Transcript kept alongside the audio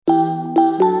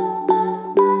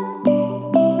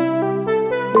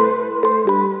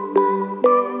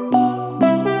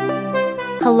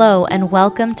Hello and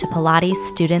welcome to Pilates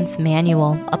Students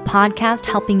Manual, a podcast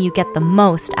helping you get the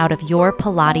most out of your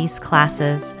Pilates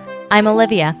classes. I'm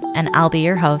Olivia and I'll be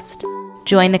your host.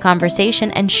 Join the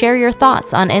conversation and share your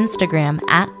thoughts on Instagram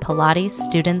at Pilates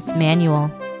Students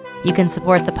Manual. You can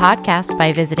support the podcast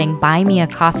by visiting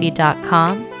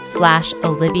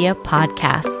buymeacoffee.com/Olivia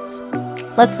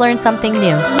Podcasts. Let's learn something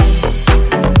new.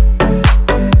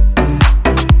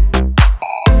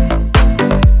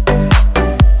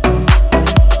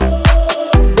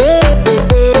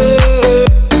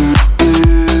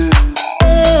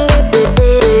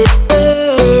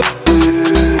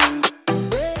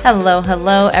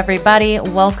 Hello, everybody.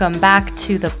 Welcome back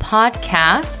to the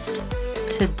podcast.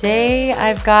 Today,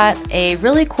 I've got a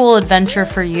really cool adventure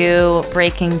for you,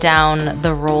 breaking down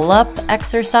the roll-up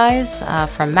exercise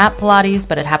from Mat Pilates,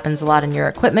 but it happens a lot in your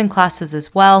equipment classes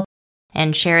as well,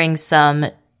 and sharing some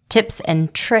tips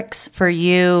and tricks for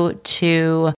you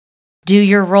to do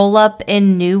your roll-up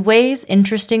in new ways,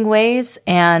 interesting ways,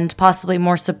 and possibly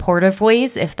more supportive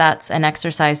ways if that's an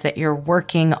exercise that you're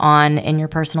working on in your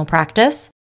personal practice.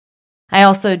 I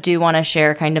also do want to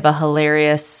share kind of a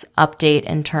hilarious update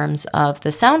in terms of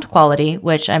the sound quality,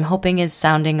 which I'm hoping is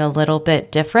sounding a little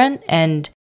bit different. And,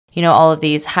 all of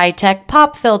these high-tech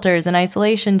pop filters and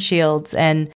isolation shields,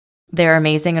 and they're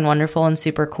amazing and wonderful and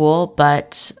super cool.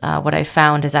 But what I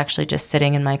found is actually just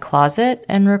sitting in my closet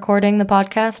and recording the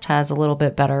podcast has a little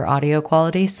bit better audio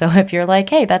quality. So if you're like,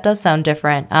 hey, that does sound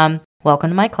different,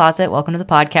 welcome to my closet. Welcome to the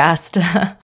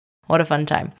podcast. What a fun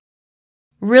time.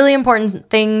 Really important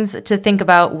things to think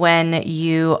about when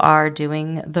you are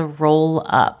doing the roll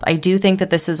up. I do think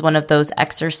that this is one of those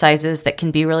exercises that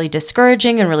can be really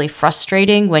discouraging and really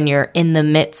frustrating when you're in the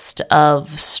midst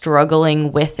of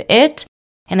struggling with it.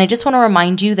 And I just want to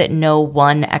remind you that no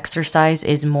one exercise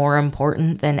is more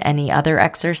important than any other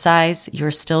exercise.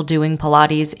 You're still doing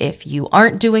Pilates if you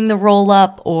aren't doing the roll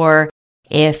up, or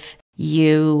if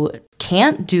you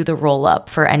can't do the roll up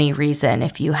for any reason.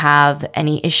 If you have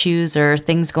any issues or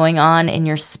things going on in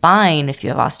your spine, if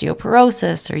you have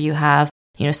osteoporosis or you have,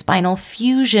 spinal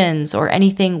fusions or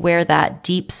anything where that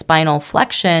deep spinal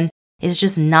flexion is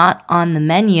just not on the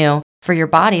menu for your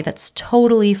body, that's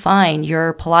totally fine.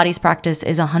 Your Pilates practice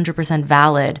is 100%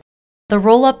 valid. The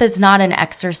roll up is not an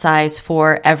exercise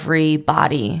for every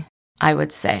body, I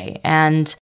would say.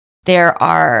 And there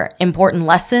are important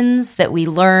lessons that we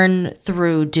learn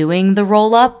through doing the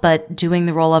roll-up, but doing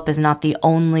the roll-up is not the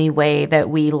only way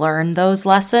that we learn those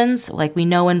lessons. Like, we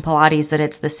know in Pilates that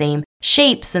it's the same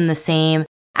shapes and the same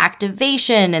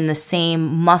activation and the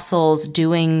same muscles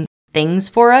doing things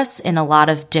for us in a lot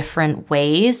of different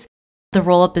ways. The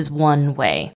roll-up is one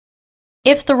way.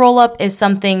 If the roll-up is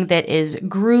something that is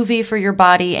groovy for your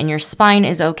body and your spine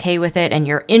is okay with it and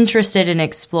you're interested in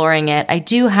exploring it, I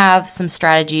do have some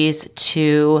strategies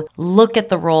to look at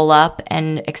the roll-up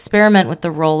and experiment with the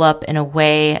roll-up in a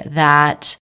way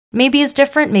that maybe is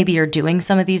different. Maybe you're doing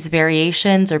some of these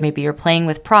variations, or maybe you're playing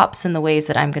with props in the ways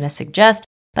that I'm going to suggest.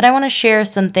 But I want to share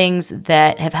some things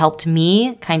that have helped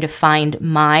me kind of find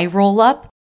my roll-up,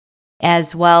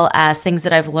 as well as things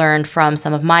that I've learned from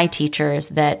some of my teachers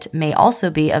that may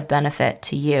also be of benefit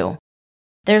to you.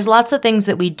 There's lots of things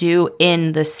that we do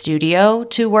in the studio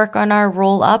to work on our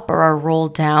roll up or our roll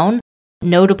down.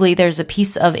 Notably, there's a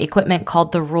piece of equipment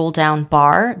called the roll down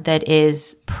bar that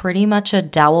is pretty much a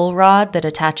dowel rod that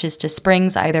attaches to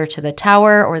springs either to the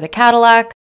tower or the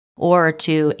Cadillac or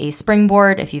to a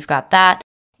springboard if you've got that.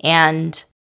 And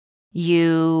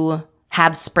you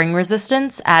have spring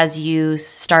resistance as you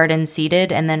start in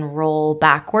seated and then roll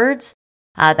backwards.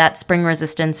 That spring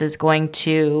resistance is going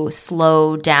to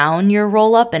slow down your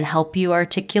roll up and help you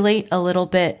articulate a little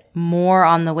bit more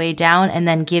on the way down, and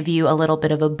then give you a little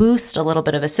bit of a boost, a little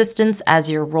bit of assistance as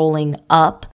you're rolling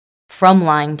up from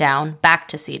lying down back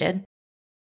to seated.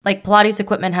 Like, Pilates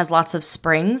equipment has lots of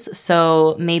springs,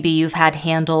 so maybe you've had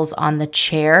handles on the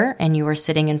chair and you were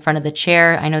sitting in front of the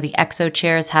chair. I know the Exo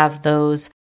chairs have those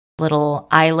little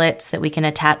eyelets that we can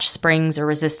attach springs or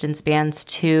resistance bands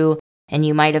to, and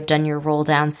you might have done your roll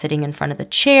down sitting in front of the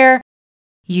chair.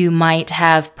 You might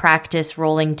have practiced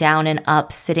rolling down and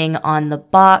up sitting on the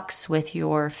box with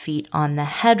your feet on the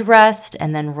headrest,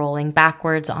 and then rolling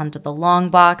backwards onto the long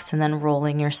box and then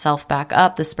rolling yourself back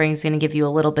up. The spring is going to give you a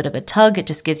little bit of a tug. It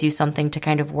just gives you something to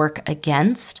kind of work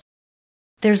against.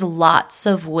 There's lots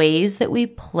of ways that we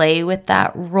play with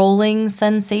that rolling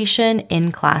sensation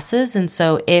in classes. And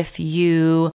so if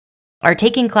you are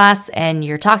taking class and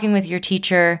you're talking with your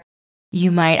teacher,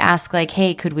 you might ask like,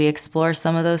 hey, could we explore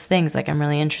some of those things? Like, I'm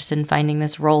really interested in finding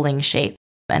this rolling shape.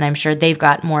 And I'm sure they've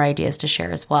got more ideas to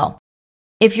share as well.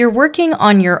 If you're working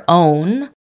on your own,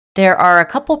 There are a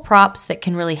couple props that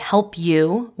can really help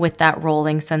you with that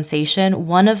rolling sensation.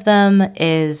 One of them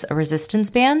is a resistance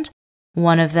band.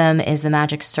 One of them is the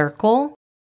magic circle.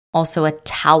 Also, a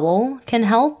towel can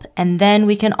help. And then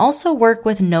we can also work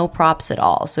with no props at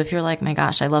all. So if you're like, my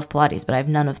gosh, I love Pilates, but I have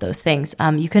none of those things.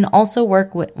 You can also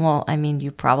work with,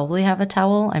 you probably have a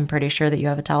towel. I'm pretty sure that you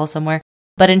have a towel somewhere.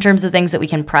 But in terms of things that we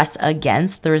can press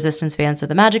against the resistance bands of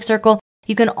the magic circle,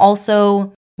 you can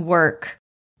also work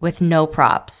with no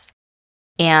props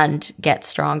and get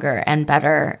stronger and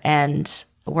better and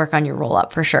work on your roll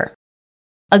up for sure.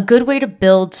 A good way to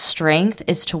build strength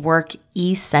is to work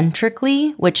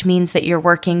eccentrically, which means that you're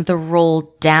working the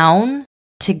roll down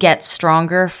to get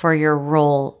stronger for your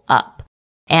roll up.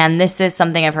 And this is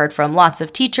something I've heard from lots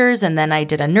of teachers. And then I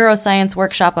did a neuroscience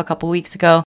workshop a couple weeks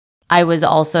ago. I was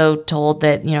also told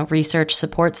that, research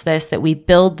supports this, that we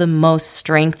build the most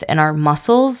strength in our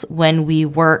muscles when we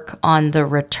work on the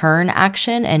return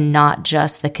action and not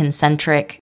just the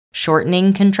concentric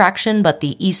shortening contraction, but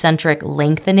the eccentric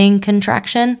lengthening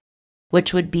contraction,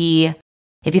 which would be,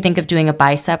 if you think of doing a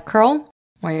bicep curl,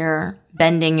 where you're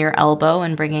bending your elbow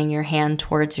and bringing your hand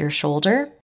towards your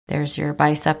shoulder. There's your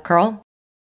bicep curl,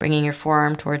 bringing your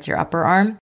forearm towards your upper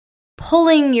arm.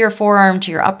 Pulling your forearm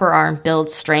to your upper arm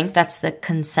builds strength. That's the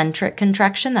concentric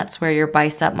contraction. That's where your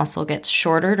bicep muscle gets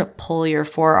shorter to pull your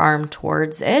forearm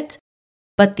towards it.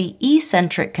 But the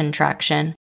eccentric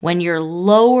contraction, when you're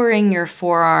lowering your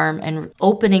forearm and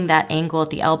opening that angle at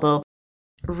the elbow,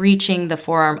 reaching the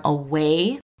forearm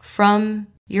away from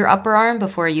your upper arm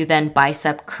before you then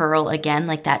bicep curl again,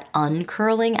 like that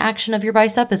uncurling action of your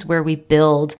bicep is where we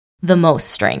build the most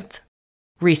strength.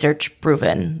 Research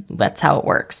proven, that's how it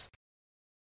works.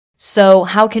 So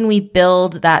how can we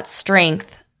build that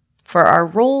strength for our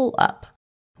roll up?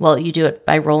 Well, you do it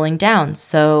by rolling down.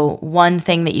 So one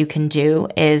thing that you can do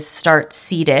is start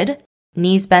seated,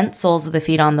 knees bent, soles of the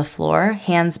feet on the floor,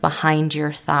 hands behind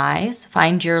your thighs.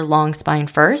 Find your long spine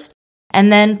first,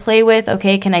 and then play with,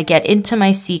 okay, can I get into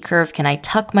my C curve? Can I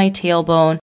tuck my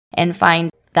tailbone and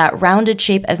find that rounded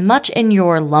shape as much in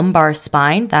your lumbar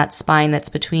spine, that spine that's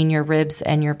between your ribs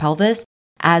and your pelvis,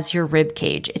 as your rib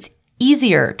cage? It's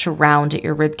easier to round at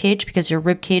your rib cage because your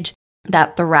rib cage,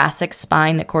 that thoracic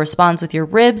spine that corresponds with your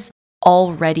ribs,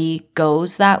 already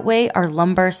goes that way. Our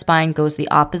lumbar spine goes the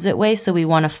opposite way. So we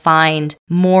want to find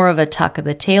more of a tuck of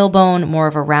the tailbone, more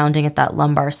of a rounding at that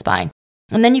lumbar spine.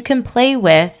 And then you can play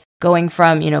with going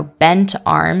from, bent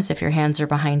arms, if your hands are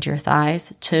behind your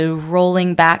thighs, to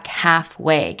rolling back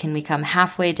halfway. Can we come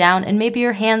halfway down? And maybe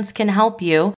your hands can help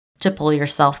you to pull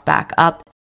yourself back up.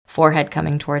 Forehead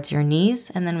coming towards your knees,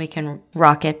 and then we can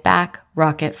rock it back,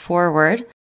 rock it forward,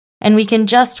 and we can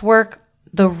just work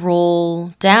the roll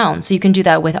down. So you can do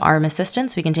that with arm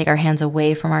assistance. We can take our hands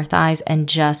away from our thighs and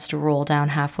just roll down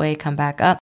halfway, come back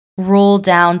up, roll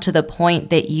down to the point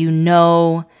that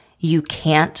you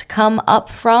can't come up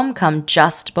from, come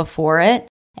just before it,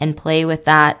 and play with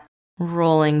that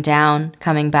rolling down,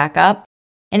 coming back up.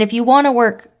 And if you want to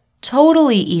work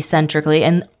totally eccentrically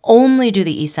and only do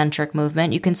the eccentric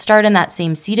movement, you can start in that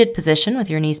same seated position with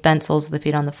your knees bent, soles of the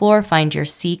feet on the floor. Find your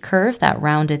C curve, that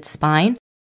rounded spine,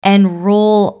 and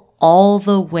roll all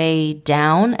the way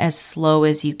down as slow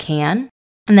as you can.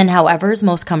 And then however is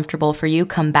most comfortable for you,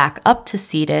 come back up to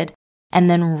seated and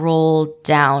then roll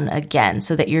down again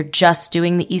so that you're just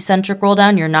doing the eccentric roll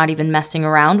down. You're not even messing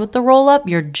around with the roll up.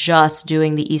 You're just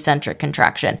doing the eccentric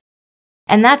contraction.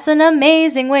 And that's an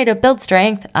amazing way to build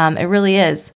strength. It really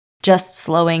is. Just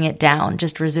slowing it down,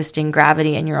 just resisting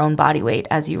gravity and your own body weight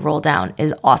as you roll down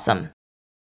is awesome.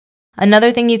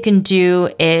 Another thing you can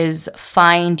do is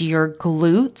find your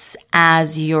glutes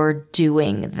as you're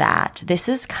doing that. This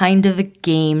is kind of a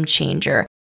game changer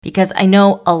because I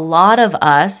know a lot of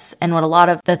us, and what a lot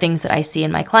of the things that I see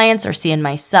in my clients or see in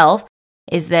myself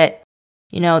is that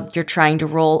you're trying to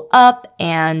roll up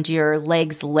and your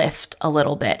legs lift a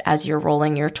little bit as you're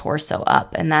rolling your torso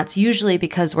up. And that's usually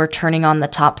because we're turning on the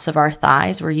tops of our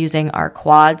thighs. We're using our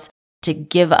quads to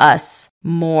give us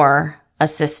more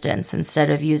assistance instead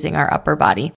of using our upper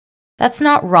body. That's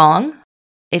not wrong.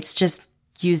 It's just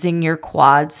using your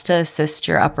quads to assist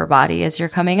your upper body as you're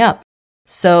coming up.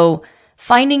 So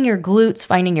finding your glutes,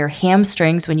 finding your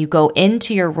hamstrings when you go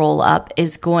into your roll up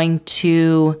is going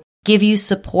to give you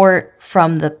support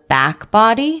from the back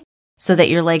body so that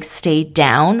your legs stay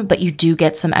down, but you do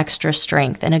get some extra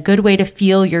strength. And a good way to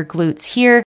feel your glutes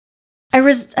here, I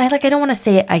don't want to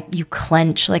say you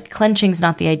clench, like clenching's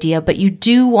not the idea, but you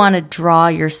do want to draw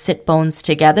your sit bones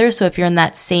together. So if you're in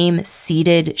that same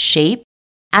seated shape,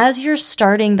 as you're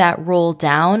starting that roll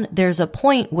down, there's a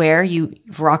point where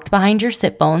you've rocked behind your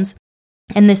sit bones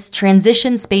And this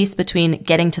transition space between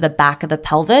getting to the back of the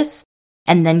pelvis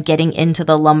and then getting into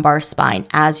the lumbar spine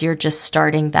as you're just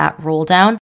starting that roll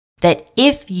down, that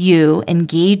if you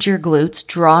engage your glutes,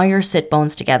 draw your sit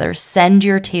bones together, send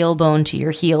your tailbone to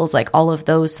your heels, like all of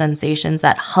those sensations,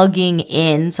 that hugging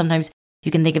in, sometimes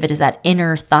you can think of it as that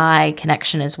inner thigh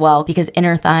connection as well, because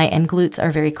inner thigh and glutes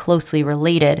are very closely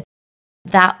related.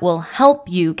 That will help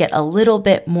you get a little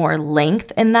bit more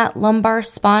length in that lumbar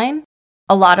spine.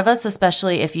 A lot of us,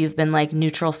 especially if you've been like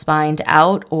neutral spined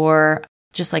out, or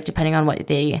just like depending on what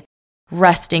the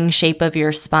resting shape of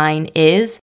your spine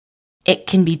is, it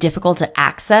can be difficult to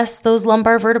access those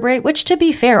lumbar vertebrae, which, to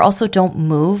be fair, also don't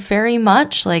move very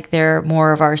much. Like they're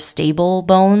more of our stable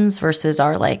bones versus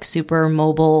our like super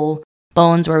mobile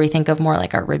bones, where we think of more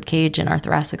like our rib cage and our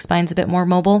thoracic spine's a bit more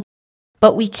mobile.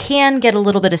 But we can get a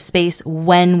little bit of space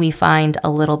when we find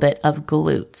a little bit of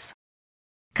glutes.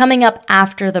 Coming up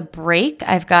after the break,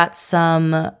 I've got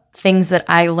some things that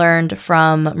I learned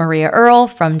from Maria Earle,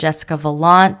 from Jessica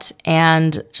Volant,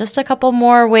 and just a couple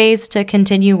more ways to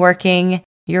continue working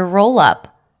your roll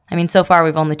up. I mean, so far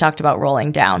we've only talked about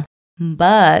rolling down,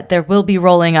 but there will be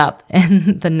rolling up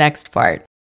in the next part.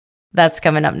 That's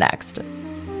coming up next.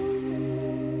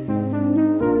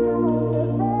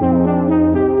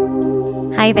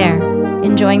 Hi there.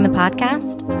 Enjoying the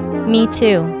podcast? Me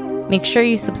too. Make sure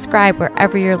you subscribe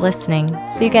wherever you're listening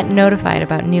so you get notified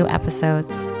about new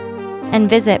episodes. And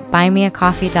visit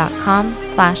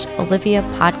buymeacoffee.com/Olivia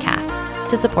Podcasts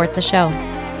to support the show.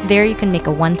 There you can make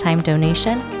a one-time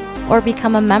donation or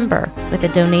become a member with a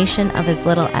donation of as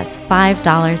little as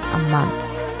 $5 a month.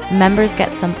 Members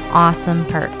get some awesome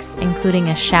perks, including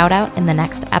a shout out in the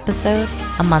next episode,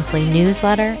 a monthly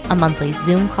newsletter, a monthly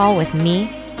Zoom call with me,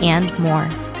 and more.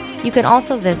 You can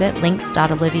also visit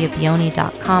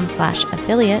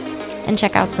links.oliviabioni.com/affiliates and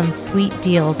check out some sweet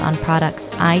deals on products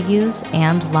I use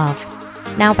and love.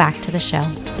 Now back to the show.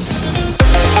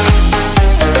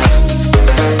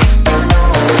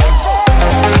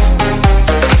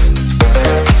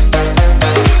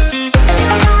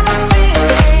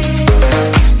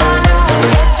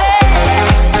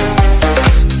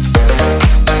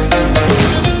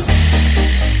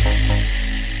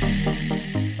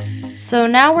 So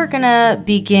now we're going to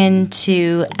begin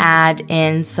to add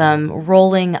in some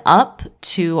rolling up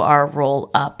to our roll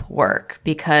up work,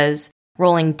 because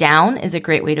rolling down is a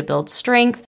great way to build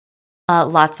strength.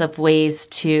 Lots of ways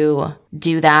to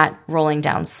do that. Rolling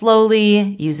down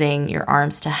slowly, using your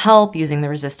arms to help, using the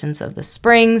resistance of the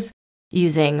springs,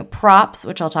 using props,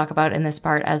 which I'll talk about in this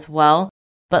part as well.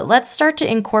 But let's start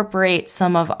to incorporate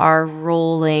some of our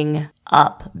rolling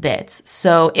up bits.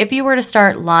 So if you were to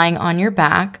start lying on your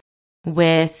back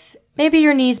with maybe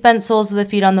your knees bent, soles of the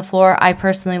feet on the floor, I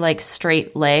personally like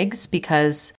straight legs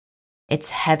because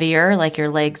it's heavier, like your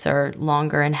legs are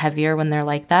longer and heavier when they're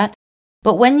like that.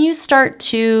 But when you start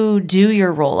to do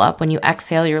your roll up, when you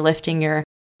exhale, you're lifting your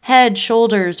head,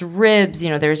 shoulders, ribs,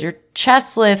 there's your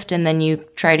chest lift, and then you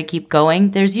try to keep going.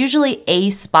 There's usually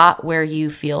a spot where you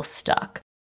feel stuck.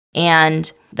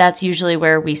 And that's usually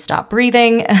where we stop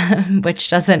breathing, which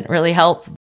doesn't really help.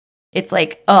 It's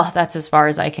like, oh, that's as far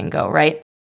as I can go, right?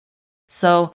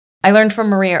 So I learned from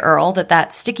Maria Earle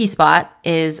that sticky spot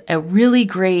is a really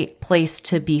great place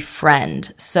to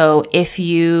befriend. So if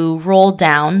you roll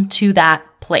down to that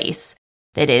place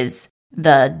that is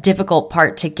the difficult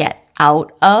part to get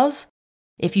out of,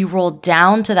 if you roll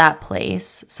down to that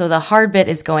place, so the hard bit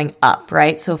is going up,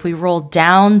 right? So if we roll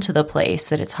down to the place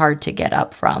that it's hard to get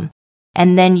up from,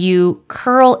 and then you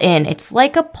curl in, it's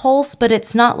like a pulse, but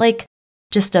it's not like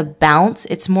just a bounce.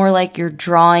 It's more like you're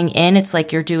drawing in. It's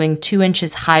like you're doing 2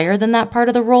 inches higher than that part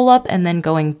of the roll up and then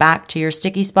going back to your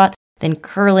sticky spot, then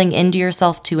curling into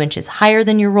yourself 2 inches higher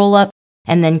than your roll up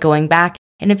and then going back.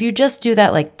 And if you just do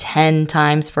that like 10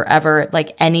 times forever,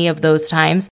 like any of those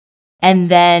times, and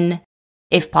then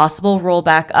if possible, roll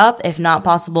back up. If not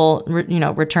possible,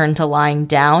 return to lying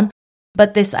down.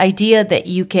 But this idea that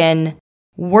you can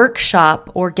workshop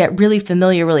or get really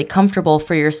familiar, really comfortable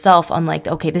for yourself on like,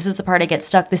 okay, this is the part I get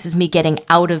stuck. This is me getting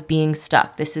out of being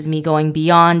stuck. This is me going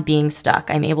beyond being stuck.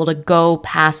 I'm able to go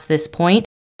past this point.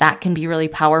 That can be really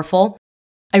powerful.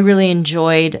 I really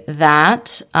enjoyed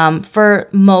that. For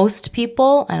most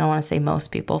people, I don't want to say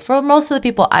most people, for most of the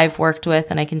people I've worked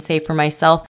with, and I can say for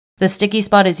myself, the sticky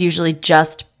spot is usually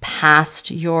just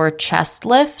past your chest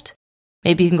lift.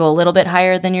 Maybe you can go a little bit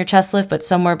higher than your chest lift, but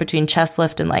somewhere between chest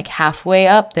lift and like halfway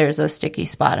up, there's a sticky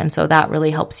spot. And so that really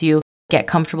helps you get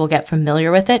comfortable, get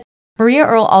familiar with it. Maria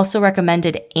Earle also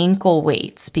recommended ankle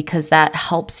weights because that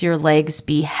helps your legs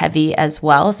be heavy as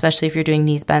well, especially if you're doing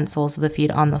knees bent, soles of the feet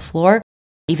on the floor.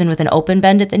 Even with an open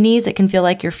bend at the knees, it can feel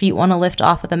like your feet want to lift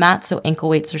off of the mat, so ankle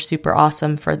weights are super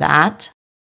awesome for that.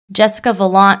 Jessica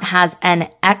Vallant has an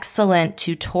excellent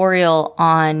tutorial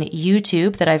on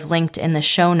YouTube that I've linked in the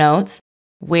show notes,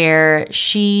 where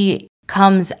she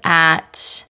comes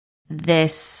at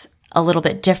this a little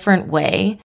bit different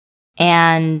way.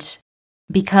 And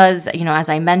because, as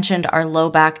I mentioned, our low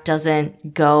back doesn't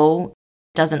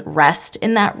rest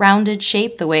in that rounded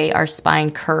shape the way our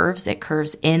spine curves. It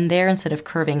curves in there instead of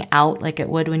curving out like it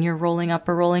would when you're rolling up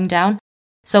or rolling down.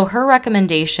 So her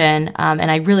recommendation,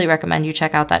 and I really recommend you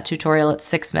check out that tutorial. It's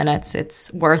 6 minutes.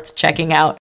 It's worth checking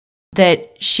out.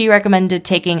 That she recommended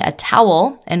taking a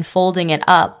towel and folding it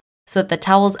up so that the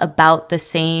towel's about the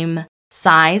same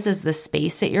size as the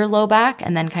space at your low back,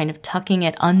 and then kind of tucking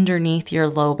it underneath your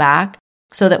low back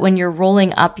so that when you're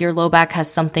rolling up, your low back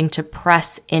has something to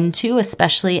press into,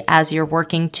 especially as you're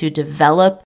working to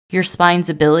develop your spine's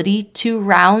ability to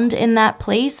round in that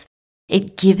place.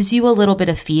 It gives you a little bit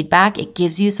of feedback. It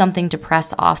gives you something to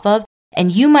press off of.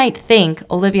 And you might think,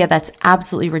 Olivia, that's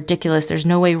absolutely ridiculous. There's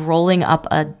no way rolling up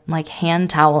a hand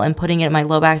towel and putting it in my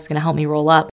low back is going to help me roll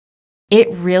up. It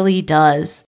really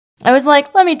does. I was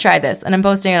like, let me try this. And I'm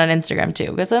posting it on Instagram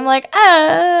too, because I'm like,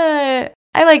 I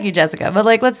like you, Jessica, but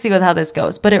let's see how this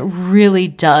goes. But it really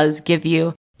does give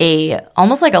you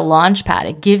almost like a launch pad.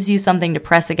 It gives you something to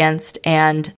press against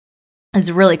and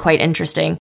is really quite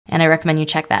interesting. And I recommend you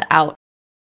check that out.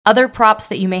 Other props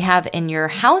that you may have in your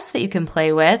house that you can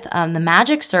play with, the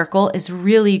magic circle is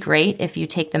really great if you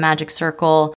take the magic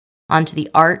circle onto the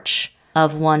arch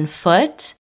of one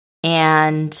foot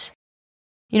and,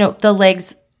 the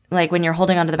legs, like when you're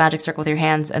holding onto the magic circle with your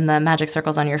hands and the magic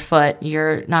circle's on your foot,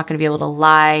 you're not going to be able to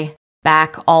lie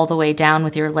back all the way down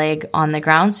with your leg on the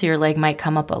ground. So your leg might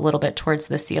come up a little bit towards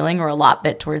the ceiling or a lot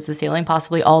bit towards the ceiling,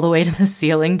 possibly all the way to the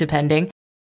ceiling, depending.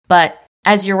 But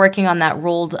as you're working on that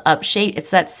rolled up shape, it's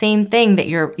that same thing that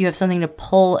you have something to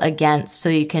pull against so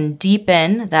you can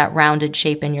deepen that rounded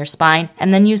shape in your spine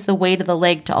and then use the weight of the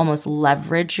leg to almost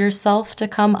leverage yourself to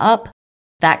come up.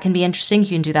 That can be interesting. You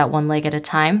can do that one leg at a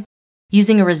time.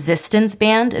 Using a resistance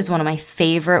band is one of my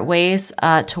favorite ways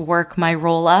to work my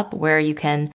roll up, where you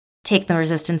can take the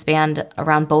resistance band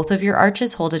around both of your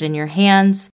arches, hold it in your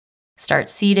hands, start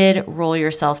seated, roll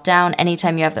yourself down.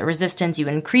 Anytime you have that resistance, you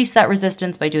increase that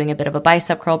resistance by doing a bit of a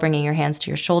bicep curl, bringing your hands to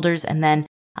your shoulders, and then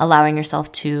allowing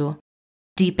yourself to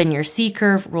deepen your C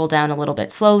curve, roll down a little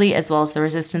bit slowly, as well as the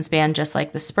resistance band, just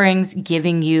like the springs,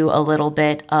 giving you a little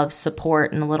bit of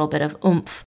support and a little bit of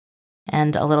oomph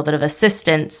and a little bit of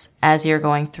assistance as you're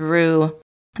going through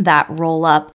that roll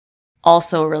up.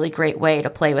 Also a really great way to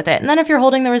play with it. And then if you're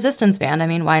holding the resistance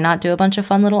band, why not do a bunch of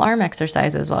fun little arm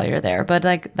exercises while you're there? But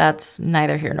that's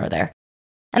neither here nor there.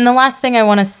 And the last thing I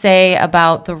want to say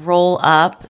about the roll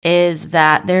up is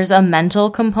that there's a mental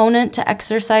component to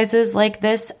exercises like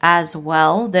this as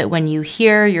well, that when you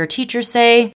hear your teacher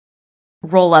say,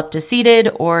 roll up to seated,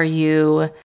 or you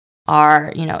are,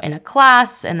 in a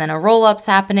class and then a roll up's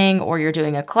happening, or you're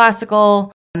doing a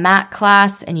classical mat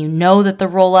class and you know that the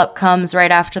roll up comes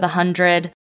right after the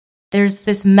 100, there's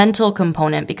this mental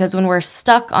component, because when we're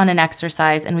stuck on an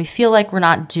exercise and we feel like we're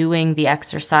not doing the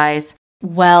exercise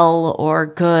well or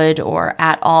good or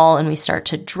at all, and we start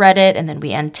to dread it and then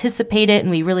we anticipate it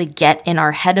and we really get in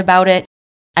our head about it.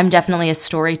 I'm definitely a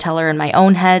storyteller in my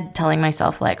own head, telling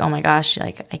myself oh my gosh,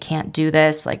 I can't do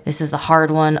this. This is the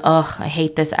hard one. Ugh, I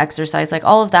hate this exercise.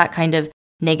 All of that kind of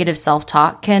negative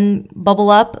self-talk can bubble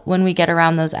up when we get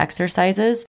around those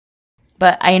exercises.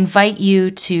 But I invite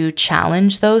you to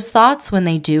challenge those thoughts when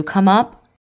they do come up.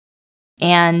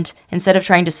 And instead of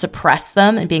trying to suppress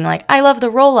them and being like, I love the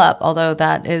roll up, although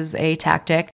that is a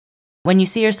tactic, when you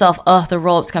see yourself, oh, the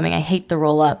roll up's coming, I hate the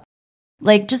roll up,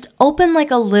 just open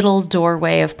a little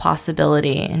doorway of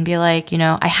possibility and be like,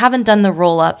 I haven't done the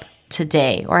roll up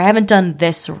today, or I haven't done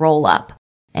this roll up.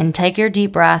 And take your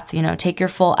deep breath, take your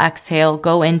full exhale,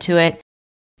 go into it,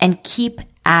 and keep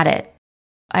at it.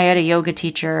 I had a yoga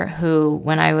teacher who,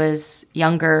 when I was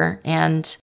younger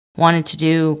and wanted to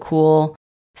do cool,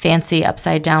 fancy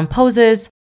upside down poses,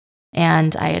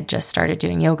 and I had just started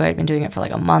doing yoga, I'd been doing it for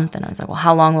a month, and I was like, well,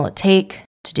 how long will it take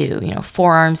to do,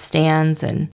 forearm stands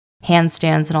and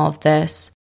handstands and all of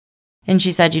this? And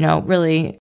she said,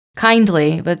 really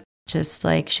kindly, but just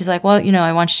she's like, well,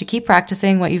 I want you to keep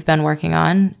practicing what you've been working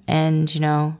on and,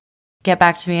 get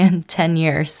back to me in 10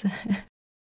 years.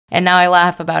 And now I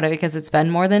laugh about it because it's been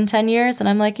more than 10 years. And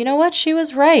I'm like, you know what? She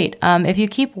was right. If you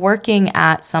keep working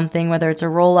at something, whether it's a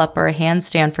roll up or a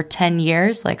handstand for 10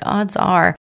 years, odds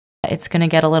are it's going to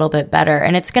get a little bit better.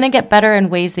 And it's going to get better in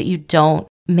ways that you don't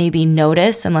maybe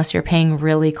notice unless you're paying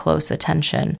really close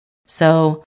attention.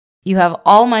 So You have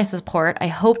all my support. I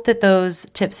hope that those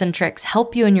tips and tricks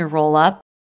help you in your roll-up.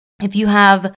 If you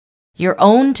have your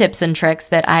own tips and tricks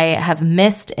that I have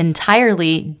missed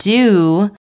entirely,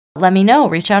 do let me know.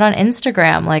 Reach out on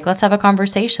Instagram. Let's have a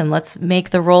conversation. Let's make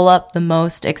the roll-up the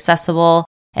most accessible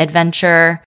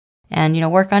adventure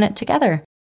and, work on it together.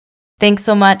 Thanks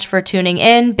so much for tuning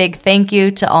in. Big thank you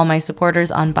to all my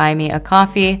supporters on Buy Me a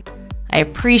Coffee. I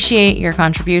appreciate your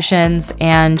contributions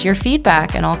and your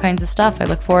feedback and all kinds of stuff. I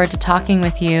look forward to talking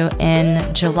with you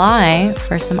in July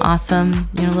for some awesome,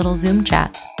 little Zoom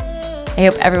chats. I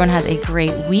hope everyone has a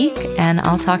great week, and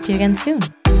I'll talk to you again soon.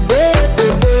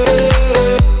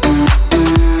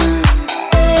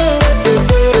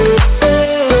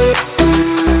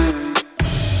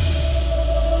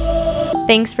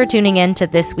 Thanks for tuning in to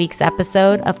this week's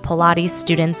episode of Pilates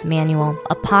Students Manual,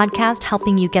 a podcast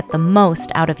helping you get the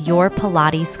most out of your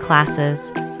Pilates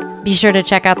classes. Be sure to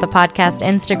check out the podcast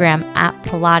Instagram at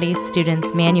Pilates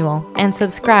Students Manual and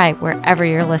subscribe wherever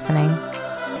you're listening.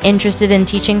 Interested in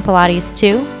teaching Pilates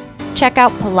too? Check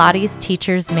out Pilates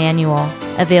Teacher's Manual,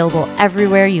 available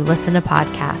everywhere you listen to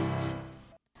podcasts.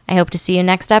 I hope to see you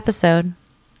next episode.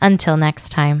 Until next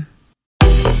time.